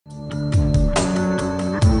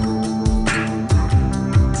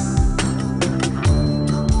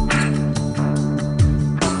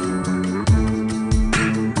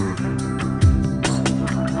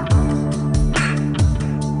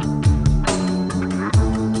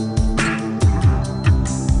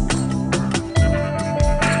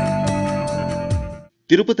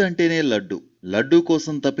తిరుపతి అంటేనే లడ్డు. లడ్డూ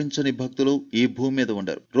కోసం తప్పించని భక్తులు ఈ భూమి మీద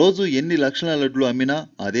ఉండరు. రోజు ఎన్ని లక్షల లడ్లు అమ్మినా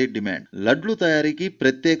అదే డిమాండ్. లడ్లు తయారీకి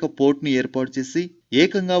ప్రత్యేక పోర్ట్ని ఏర్పాటు చేసి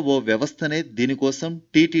ఏకంగా ఓ వ్యవస్థనే దీనికోసం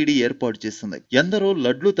టీటీడీ ఏర్పాటు చేసింది. ఎందరో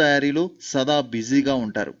లడ్లు తయారీలో సదా బిజీగా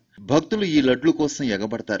ఉంటారు. భక్తులు ఈ లడ్లు కోసం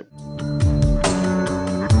ఎగబడతారు.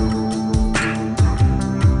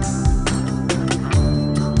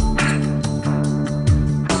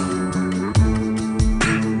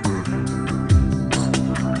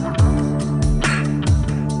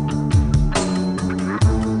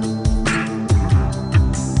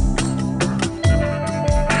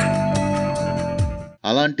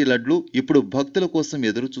 అలాంటి లడ్లు ఇప్పుడు భక్తుల కోసం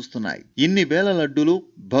ఎదురు చూస్తున్నాయి. ఇన్ని వేల లడ్డూలు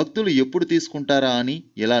భక్తులు ఎప్పుడు తీసుకుంటారా అని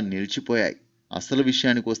ఇలా నిలిచిపోయాయి. అసలు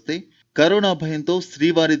విషయానికి వస్తే కరోనా భయంతో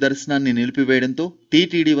శ్రీవారి దర్శనాన్ని నిలిపివేయడంతో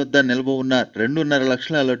టీటీడీ వద్ద నిల్వ ఉన్న 2.5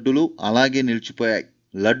 లక్షల లడ్డూలు అలాగే నిలిచిపోయాయి.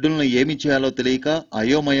 లడ్డూలను ఏమి చేయాలో తెలియక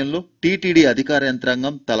అయోమయంలో టీటీడీ అధికార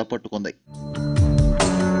యంత్రాంగం తలపట్టుకుంది.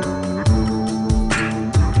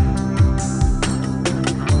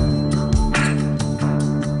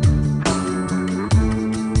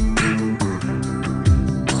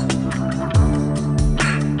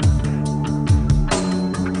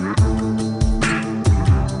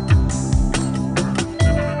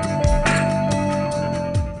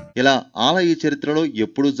 ఇలా ఆలయ చరిత్రలో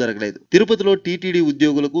ఎప్పుడూ జరగలేదు. తిరుపతిలో టీటీడీ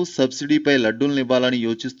ఉద్యోగులకు సబ్సిడీపై లడ్డూలను ఇవ్వాలని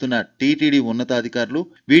యోచిస్తున్న టీటీడీ ఉన్నతాధికారులు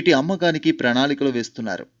వీటి అమ్మకానికి ప్రణాళికలు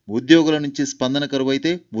వేస్తున్నారు. ఉద్యోగుల నుంచి స్పందన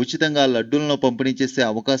కరువైతే ఉచితంగా లడ్డూలను పంపిణీ చేసే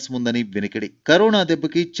అవకాశం ఉందని వినికిడి. కరోనా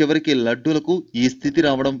దెబ్బకి చివరికి లడ్డూలకు ఈ స్థితి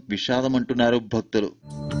రావడం విషాదమంటున్నారు భక్తులు.